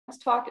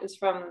talk is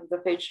from the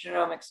Phage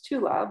Genomics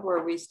 2 lab,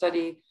 where we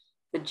study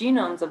the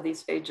genomes of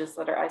these phages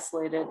that are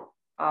isolated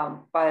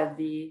by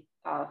the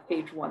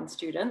Phage 1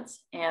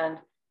 students. And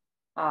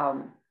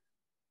Lyda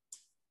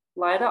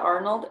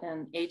Arnold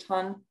and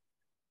Eitan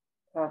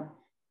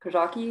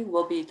Kojaki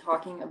will be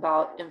talking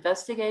about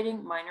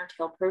investigating minor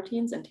tail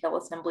proteins and tail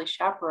assembly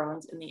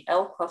chaperones in the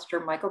L cluster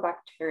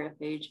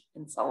mycobacteriophage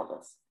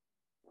Enceladus.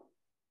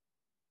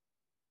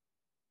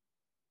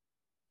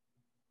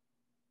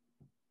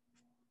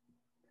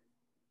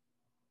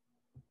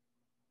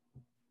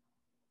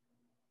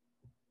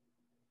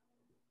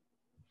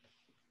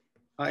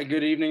 Hi,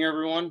 good evening,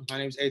 everyone. My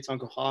name is Eitan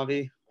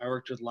Kojaki. I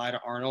worked with Lyda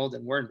Arnold,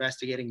 and we're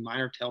investigating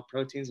minor tail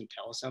proteins and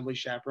tail assembly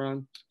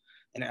chaperone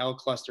in L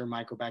cluster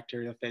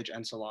mycobacteriophage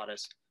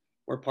Enceladus.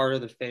 We're part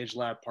of the Phage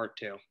Lab Part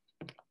 2.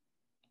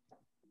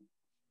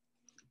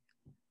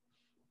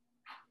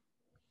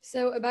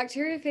 So a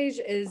bacteriophage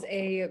is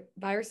a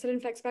virus that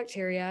infects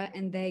bacteria,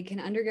 and they can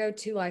undergo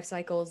 2 life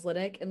cycles,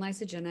 lytic and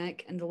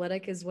lysogenic. And the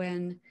lytic is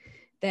when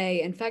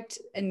they infect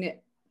and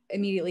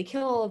immediately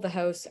kill all of the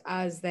hosts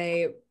as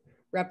they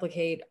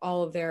replicate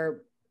all of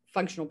their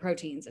functional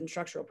proteins and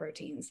structural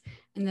proteins.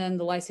 And then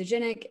the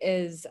lysogenic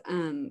is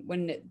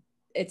when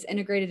it's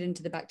integrated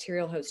into the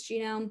bacterial host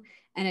genome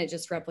and it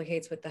just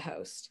replicates with the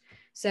host.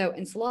 So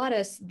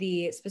Enceladus,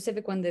 the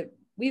specific one that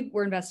we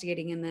were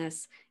investigating in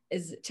this,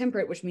 is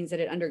temperate, which means that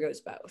it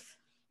undergoes both.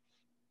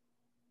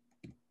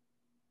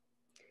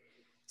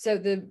 So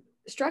the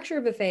structure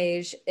of a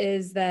phage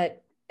is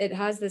that it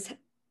has this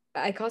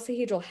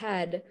icosahedral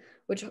head,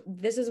 which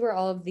this is where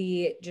all of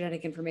the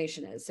genetic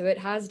information is. So it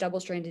has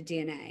double-stranded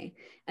DNA.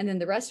 And then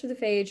the rest of the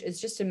phage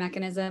is just a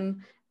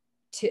mechanism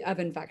of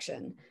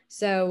infection.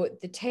 So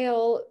the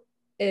tail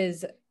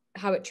is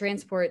how it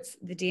transports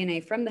the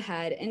DNA from the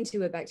head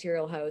into a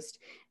bacterial host.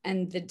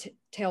 And the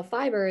tail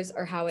fibers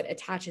are how it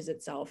attaches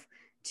itself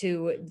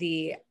to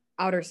the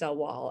outer cell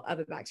wall of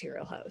a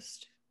bacterial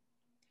host.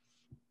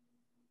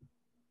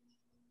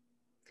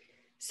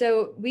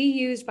 So we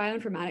used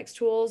bioinformatics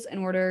tools in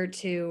order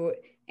to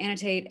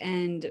annotate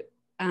and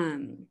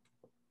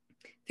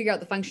figure out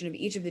the function of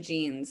each of the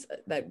genes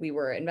that we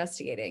were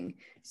investigating.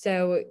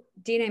 So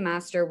DNA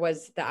master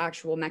was the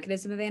actual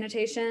mechanism of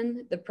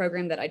annotation, the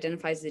program that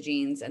identifies the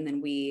genes, and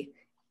then we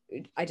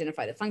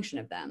identify the function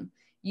of them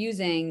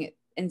using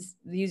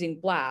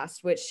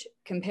BLAST, which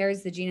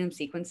compares the genome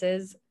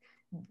sequences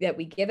that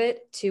we give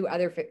it to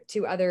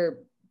other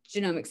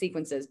genomic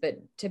sequences, but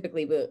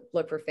typically we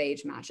look for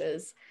phage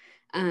matches.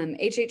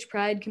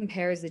 HHPRED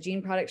compares the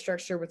gene product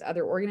structure with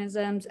other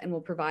organisms and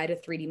will provide a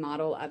 3D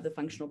model of the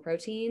functional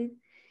protein.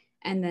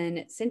 And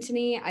then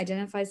Synteny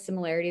identifies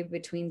similarity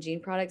between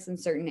gene products in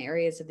certain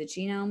areas of the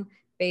genome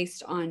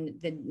based on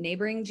the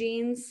neighboring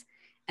genes.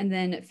 And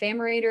then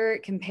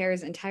Famarator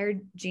compares entire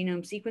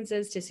genome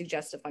sequences to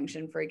suggest a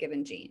function for a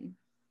given gene.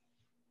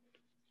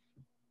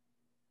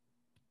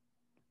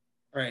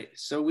 All right,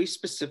 so we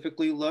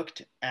specifically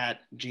looked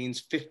at genes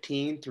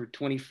 15 through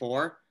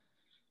 24.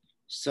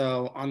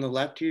 So on the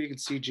left here, you can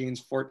see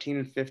genes 14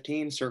 and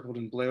 15 circled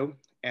in blue.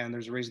 And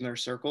there's a reason they're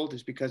circled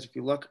is because if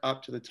you look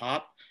up to the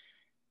top,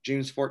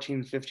 genes 14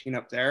 and 15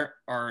 up there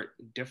are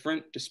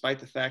different, despite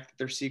the fact that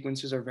their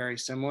sequences are very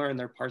similar and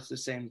they're parts of the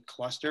same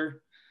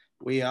cluster.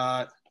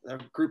 The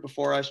group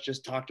before us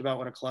just talked about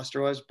what a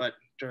cluster was, but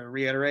to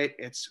reiterate,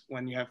 it's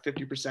when you have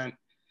 50%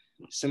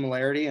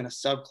 similarity, and a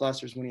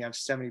subcluster is when you have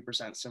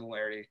 70%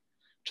 similarity.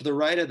 To the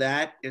right of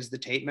that is the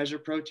tape measure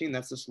protein.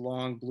 That's this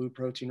long blue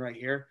protein right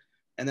here.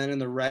 And then in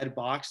the red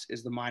box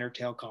is the minor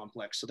tail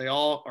complex. So they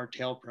all are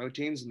tail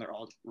proteins and they're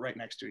all right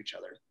next to each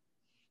other.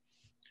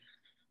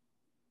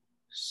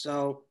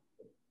 So,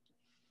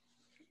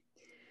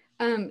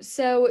 you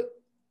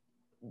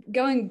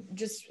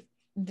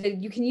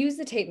can use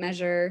the tape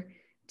measure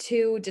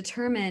to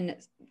determine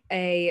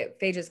a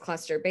phages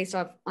cluster based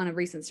on a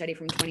recent study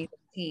from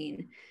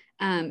 2015.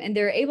 And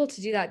they're able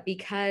to do that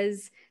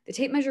because the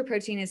tape measure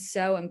protein is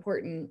so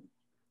important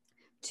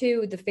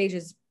to the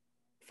phages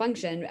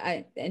function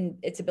and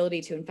its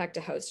ability to infect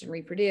a host and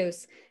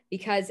reproduce,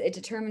 because it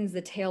determines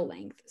the tail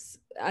lengths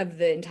of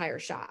the entire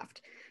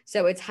shaft.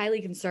 So it's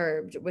highly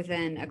conserved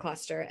within a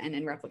cluster and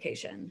in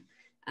replication,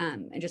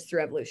 and just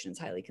through evolution, it's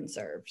highly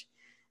conserved.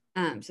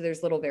 So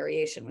there's little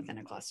variation within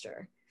a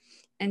cluster.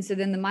 And so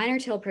then the minor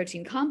tail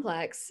protein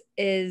complex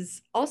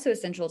is also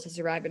essential to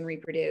survive and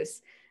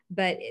reproduce,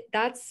 but it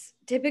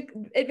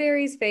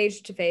varies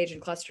phage to phage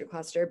and cluster to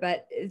cluster,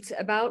 but it's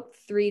about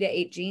 3 to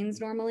 8 genes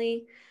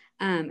normally.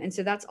 And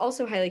so that's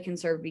also highly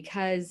conserved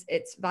because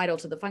it's vital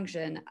to the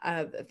function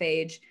of a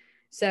phage.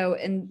 So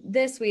in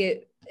this,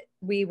 we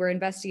were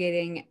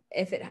investigating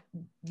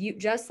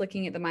just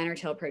looking at the minor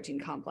tail protein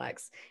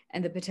complex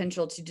and the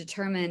potential to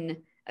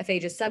determine a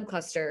phage's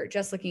subcluster,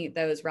 just looking at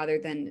those rather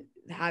than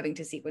having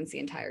to sequence the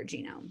entire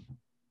genome.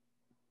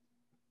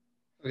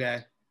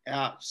 Okay,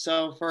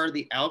 so for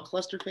the L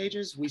cluster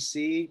phages, we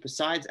see,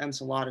 besides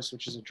Enceladus,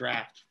 which is a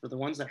draft, for the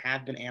ones that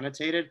have been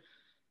annotated,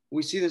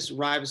 we see this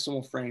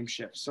ribosomal frame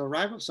shift. So a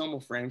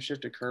ribosomal frame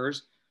shift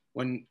occurs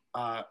when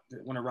a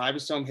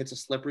ribosome hits a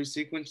slippery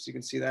sequence, you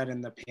can see that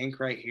in the pink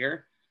right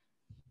here,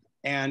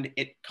 and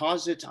it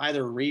causes it to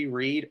either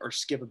reread or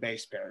skip a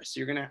base pair. So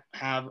you're going to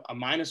have a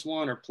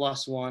 -1 or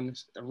 +1.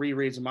 A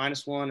reread's a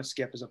 -1, a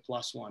skip is a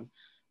 +1.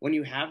 When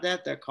you have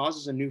that, that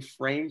causes a new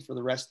frame for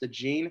the rest of the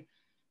gene.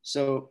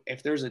 So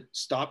if there's a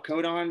stop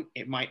codon,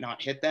 it might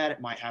not hit that.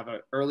 It might have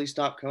an early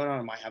stop codon.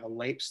 It might have a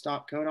late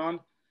stop codon.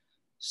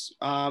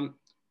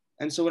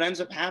 And so what ends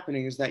up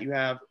happening is that you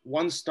have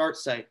one start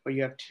site, but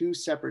you have two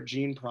separate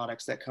gene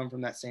products that come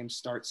from that same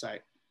start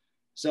site.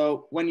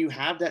 So when you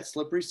have that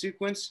slippery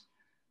sequence,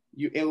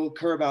 it will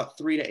occur about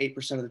 3 to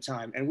 8% of the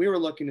time. And we were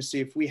looking to see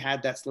if we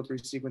had that slippery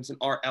sequence in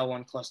our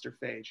L1 cluster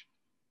phage.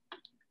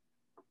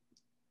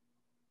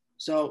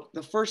 So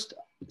the first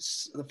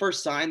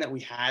sign that we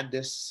had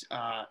this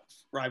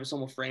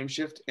ribosomal frame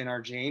shift in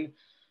our gene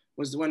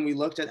was when we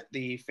looked at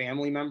the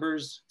family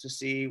members to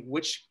see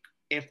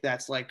if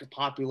that's like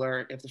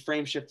if the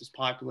frame shift is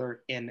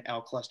popular in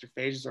L cluster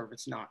phages or if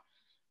it's not.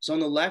 So on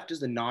the left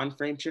is the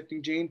non-frame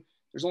shifting gene.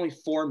 There's only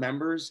 4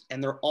 members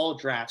and they're all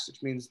drafts,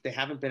 which means they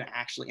haven't been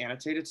actually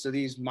annotated. So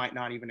these might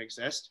not even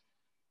exist.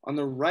 On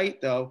the right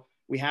though,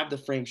 we have the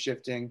frame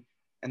shifting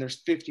and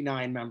there's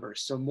 59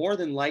 members. So more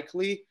than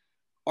likely,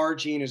 our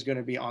gene is going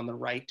to be on the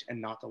right and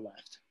not the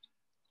left,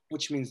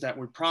 which means that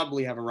we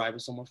probably have a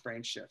ribosomal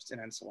frame shift in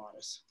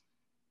Enceladus.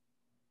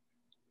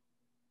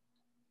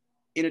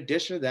 In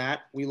addition to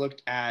that, we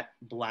looked at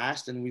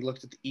BLAST and we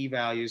looked at the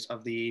E-values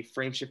of the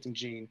frame shifting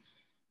gene.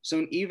 So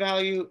an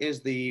E-value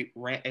is the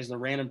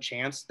random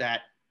chance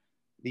that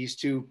this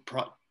gene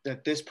product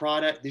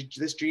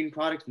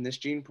and this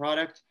gene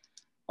product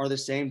are the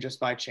same just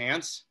by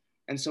chance.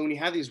 And so when you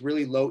have these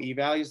really low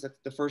E-values,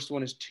 that the first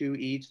one is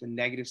 2e to the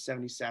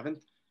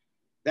 -77th,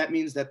 that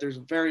means that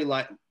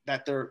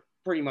they're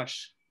pretty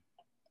much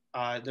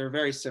they're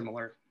very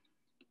similar.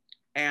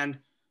 And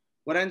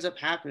what ends up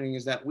happening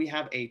is that we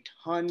have a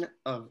ton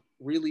of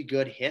really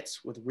good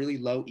hits with really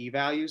low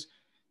E-values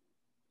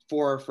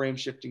for our frame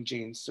shifting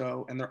genes.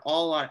 So, and they're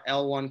all on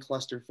L1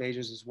 cluster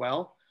phages as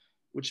well,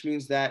 which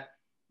means that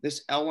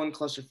this L1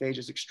 cluster phage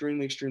is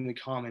extremely, extremely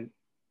common,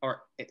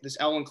 or this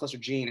L1 cluster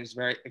gene is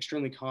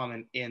extremely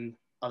common in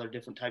other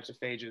different types of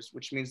phages,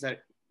 which means that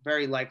it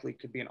very likely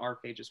could be an R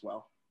phage as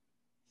well.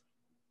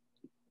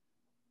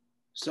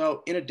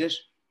 So in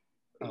addition,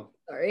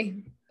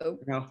 sorry. Oh,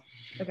 no.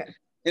 Okay.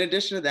 In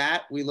addition to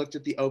that, we looked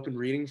at the open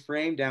reading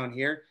frame down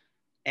here.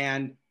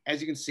 And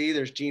as you can see,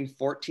 there's gene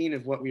 14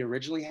 of what we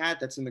originally had,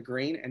 that's in the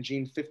green, and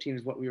gene 15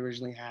 is what we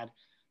originally had,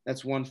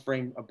 that's one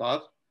frame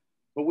above.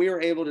 But we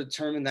were able to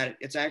determine that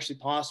it's actually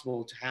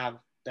possible to have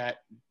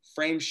that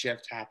frame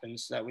shift happen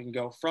so that we can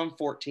go from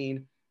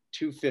 14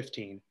 to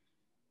 15.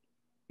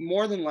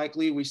 More than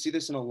likely, we see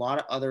this in a lot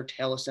of other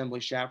tail assembly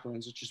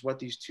chaperones, which is what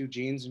these two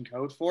genes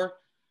encode for,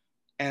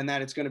 and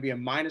that it's going to be a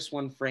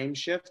 -1 frame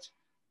shift.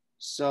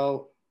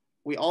 So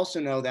we also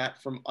know that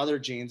from other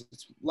genes,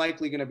 it's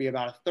likely going to be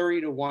about a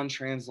 30-to-1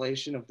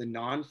 translation of the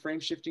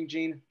non-frame shifting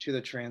gene to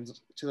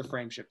the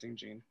frame shifting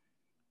gene.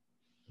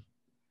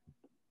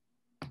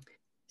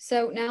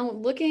 So now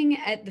looking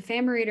at the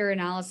family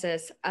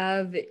analysis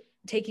of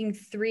taking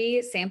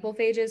 3 sample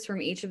phages from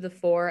each of the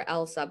 4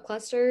 L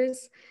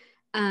subclusters.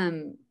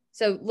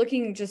 So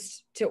looking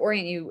just to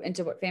orient you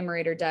into what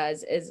FamiRater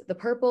does is the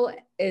purple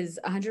is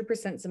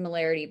 100%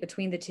 similarity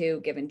between the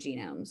 2 given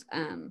genomes,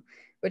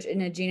 which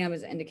in a genome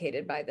is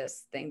indicated by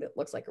this thing that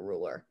looks like a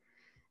ruler.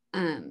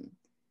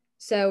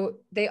 So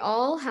they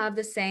all have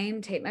the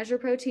same tape measure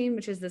protein,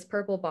 which is this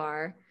purple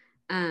bar,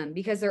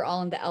 because they're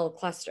all in the L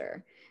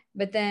cluster.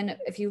 But then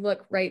if you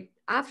look right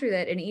after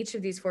that in each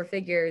of these 4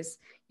 figures,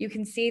 you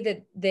can see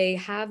that they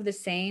have the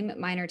same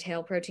minor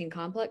tail protein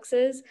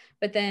complexes,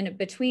 but then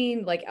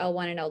between like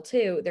L1 and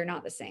L2, they're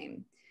not the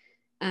same.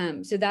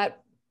 So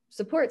that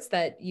supports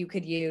that you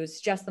could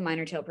use just the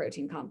minor tail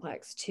protein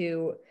complex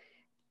to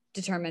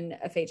determine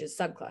a phage's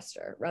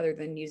subcluster rather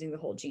than using the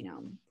whole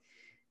genome.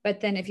 But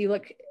then if you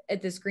look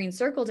at this green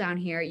circle down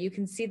here, you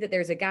can see that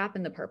there's a gap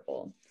in the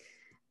purple.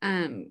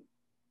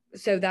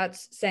 So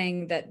that's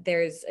saying that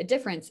there's a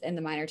difference in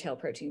the minor tail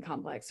protein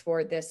complex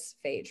for this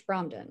phage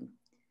Bromden.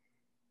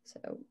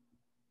 So,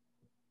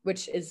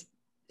 which is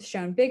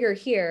shown bigger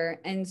here.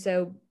 And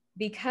so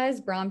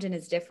because Bromden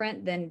is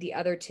different than the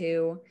other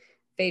 2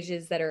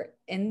 phages that are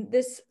in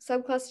this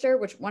subcluster,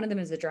 which one of them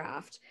is a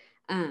draft,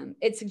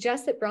 it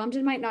suggests that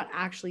Bromden might not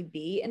actually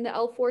be in the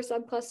L4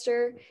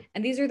 subcluster.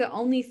 And these are the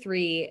only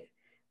 3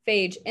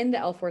 phage in the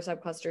L4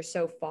 subcluster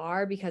so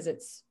far, because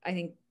it's, I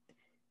think,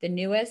 the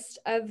newest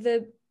of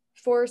the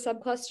 4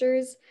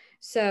 subclusters.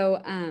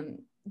 So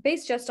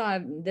based just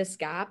on this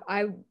gap,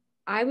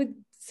 I would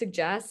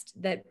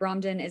suggest that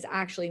Bromden is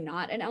actually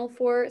not an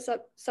L4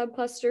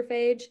 subcluster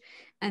phage,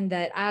 and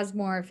that as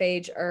more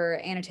phage are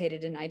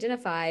annotated and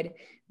identified,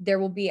 there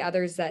will be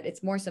others that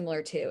it's more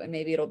similar to, and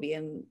maybe it'll be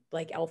in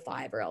like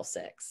L5 or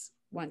L6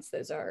 once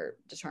those are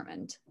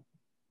determined.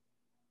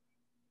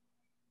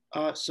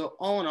 So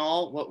all in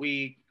all, what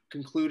we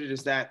concluded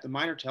is that the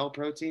minor tail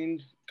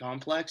protein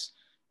complex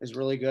is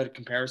really good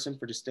comparison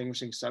for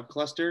distinguishing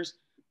subclusters.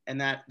 and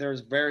that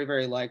there's very,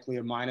 very likely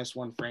a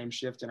 -1 frame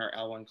shift in our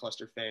L1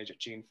 cluster phage at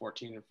gene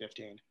 14 and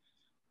 15.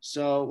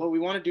 So what we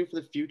want to do for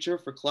the future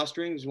for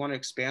clustering is we want to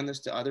expand this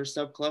to other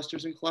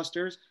subclusters and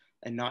clusters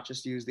and not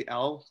just use the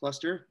L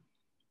cluster.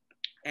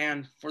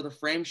 And for the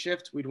frame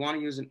shift, we'd want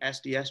to use an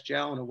SDS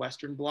gel and a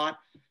Western blot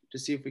to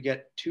see if we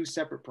get two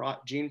separate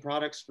gene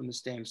products from the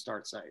same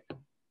start site.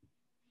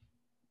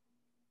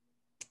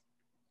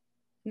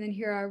 And then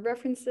here are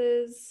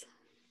references.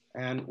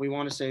 And we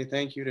want to say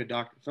thank you to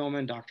Dr.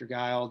 Philman, Dr.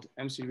 Guild,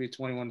 MCW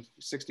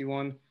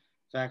 2161,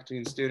 faculty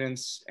and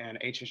students, and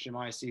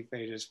HHMIC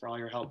Phages for all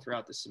your help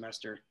throughout this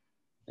semester.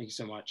 Thank you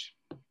so much.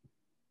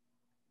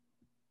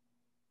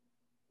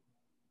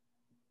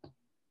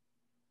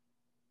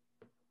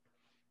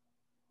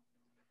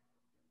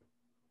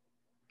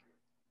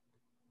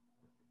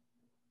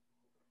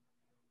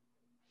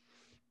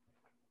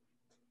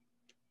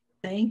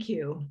 Thank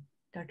you.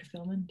 Dr.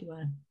 Philman, do you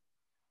want to?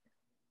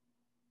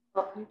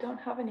 Well, we don't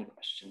have any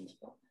questions.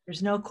 But...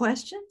 There's no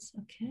questions?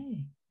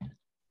 Okay.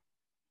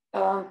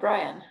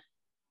 Brian.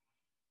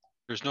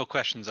 There's no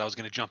questions. I was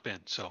going to jump in.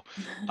 So,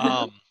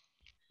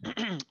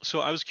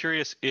 so I was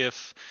curious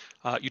if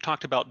you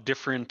talked about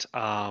different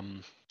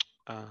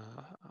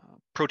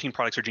protein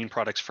products or gene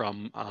products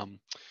from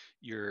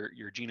your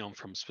genome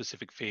from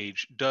specific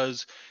phage.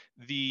 Does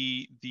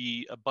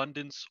the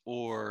abundance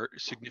or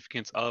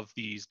significance of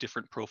these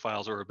different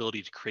profiles or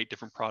ability to create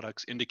different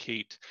products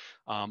indicate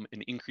an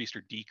increased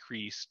or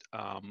decreased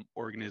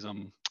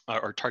organism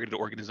or targeted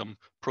organism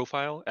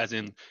profile, as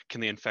in can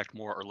they infect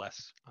more or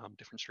less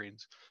different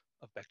strains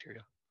of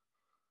bacteria?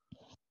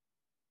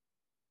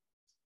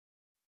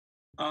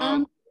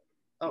 Oh,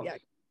 yeah.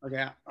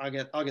 Okay,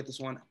 I'll get this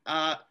one.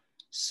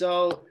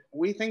 So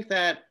we think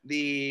that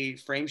the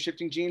frame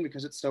shifting gene,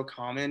 because it's so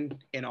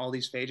common in all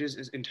these phages,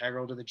 is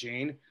integral to the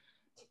gene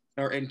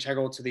or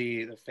integral to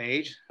the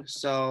phage.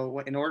 So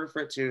in order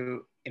for it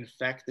to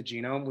infect the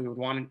genome, we would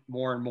want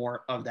more and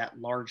more of that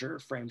larger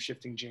frame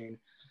shifting gene.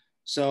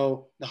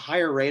 So the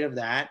higher rate of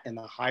that and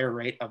the higher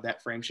rate of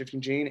that frame shifting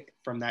gene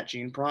from that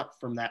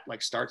from that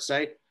like start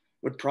site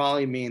would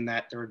probably mean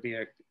that there would be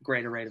a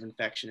greater rate of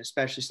infection,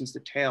 especially since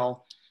the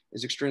tail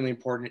is extremely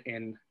important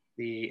in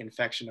the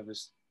infection of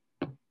this,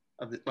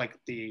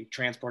 the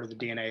transport of the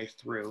DNA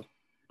through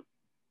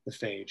the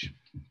phage.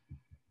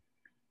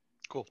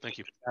 Cool, thank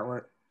you. That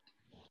work?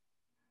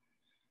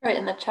 Right,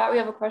 in the chat we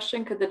have a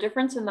question. Could the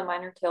difference in the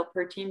minor tail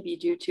protein be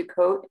due to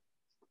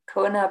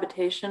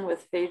co-inhabitation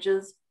with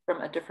phages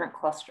from a different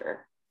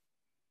cluster?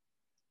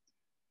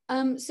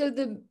 So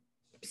the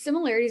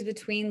similarities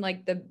between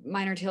like the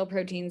minor tail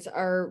proteins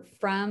are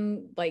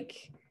from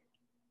like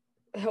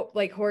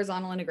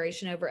horizontal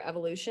integration over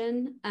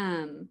evolution.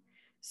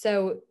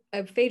 So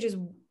a phage is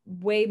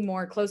way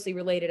more closely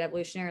related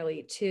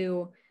evolutionarily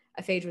to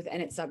a phage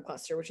within its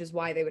subcluster, which is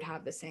why they would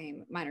have the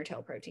same minor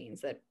tail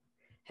proteins that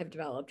have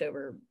developed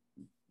over,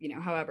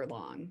 however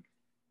long.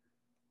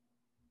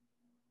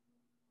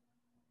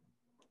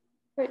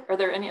 Great. Are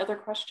there any other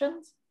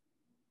questions?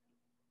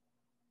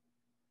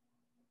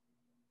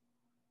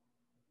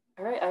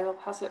 All right, I will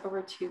pass it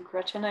over to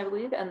Gretchen, I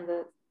believe, and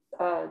the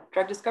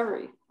drug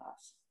discovery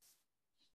class.